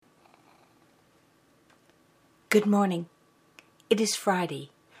Good morning. It is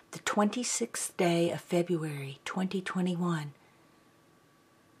Friday, the 26th day of February 2021,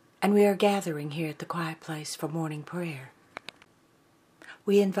 and we are gathering here at the Quiet Place for morning prayer.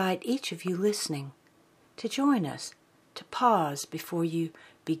 We invite each of you listening to join us, to pause before you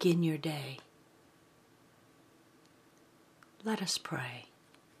begin your day. Let us pray.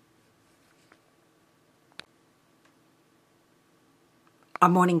 Our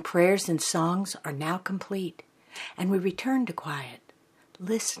morning prayers and songs are now complete, and we return to quiet,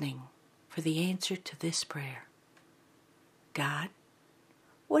 listening for the answer to this prayer. God,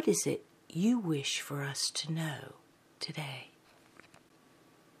 what is it you wish for us to know today?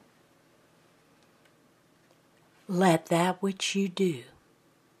 Let that which you do,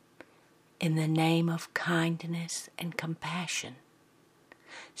 in the name of kindness and compassion,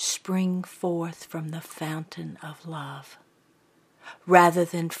 spring forth from the fountain of love, rather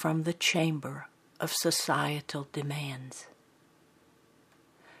than from the chamber of societal demands.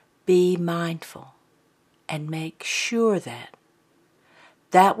 Be mindful and make sure that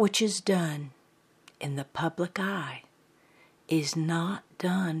that which is done in the public eye is not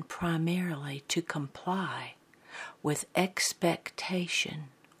done primarily to comply with expectation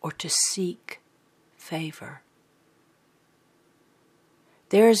or to seek favor.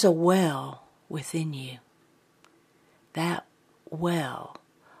 There is a well within you. That well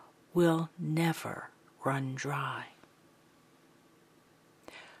will never run dry.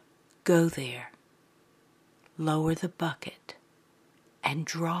 Go there, lower the bucket, and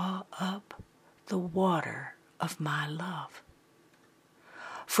draw up the water of my love.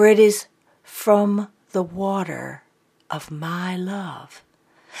 For it is from the water of my love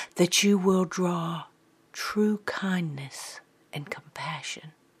that you will draw true kindness and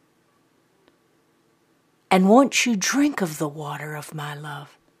compassion. And once you drink of the water of my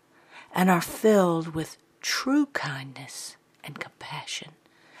love and are filled with true kindness and compassion,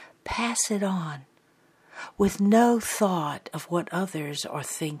 pass it on with no thought of what others are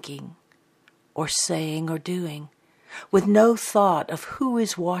thinking or saying or doing, with no thought of who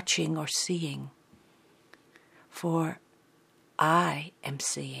is watching or seeing. For I am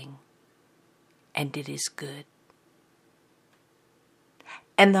seeing, and it is good.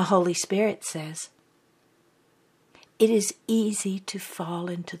 And the Holy Spirit says, it is easy to fall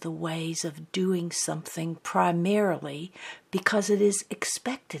into the ways of doing something primarily because it is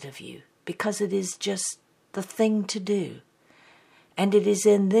expected of you, because it is just the thing to do. And it is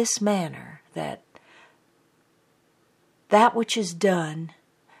in this manner that that which is done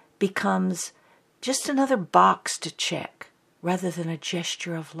becomes just another box to check rather than a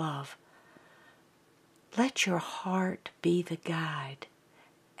gesture of love. Let your heart be the guide,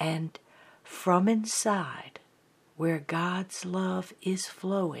 and from inside, where God's love is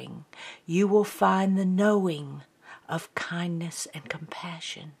flowing, you will find the knowing of kindness and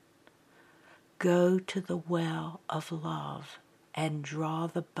compassion. Go to the well of love and draw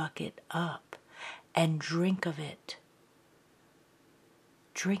the bucket up and drink of it.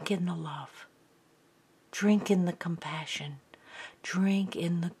 Drink in the love. Drink in the compassion. Drink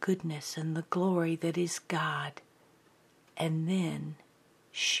in the goodness and the glory that is God. And then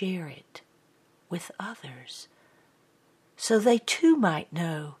share it with others, so they too might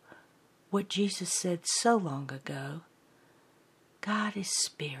know what Jesus said so long ago. God is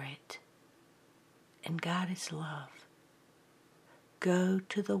spirit, and God is love. Go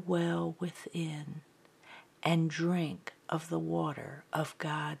to the well within and drink of the water of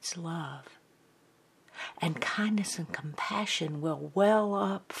God's love. And kindness and compassion will well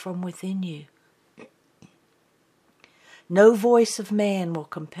up from within you. No voice of man will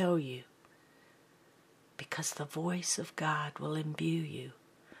compel you, because the voice of God will imbue you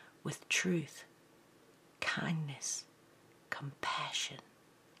with truth, kindness, compassion,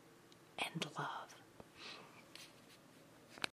 and love.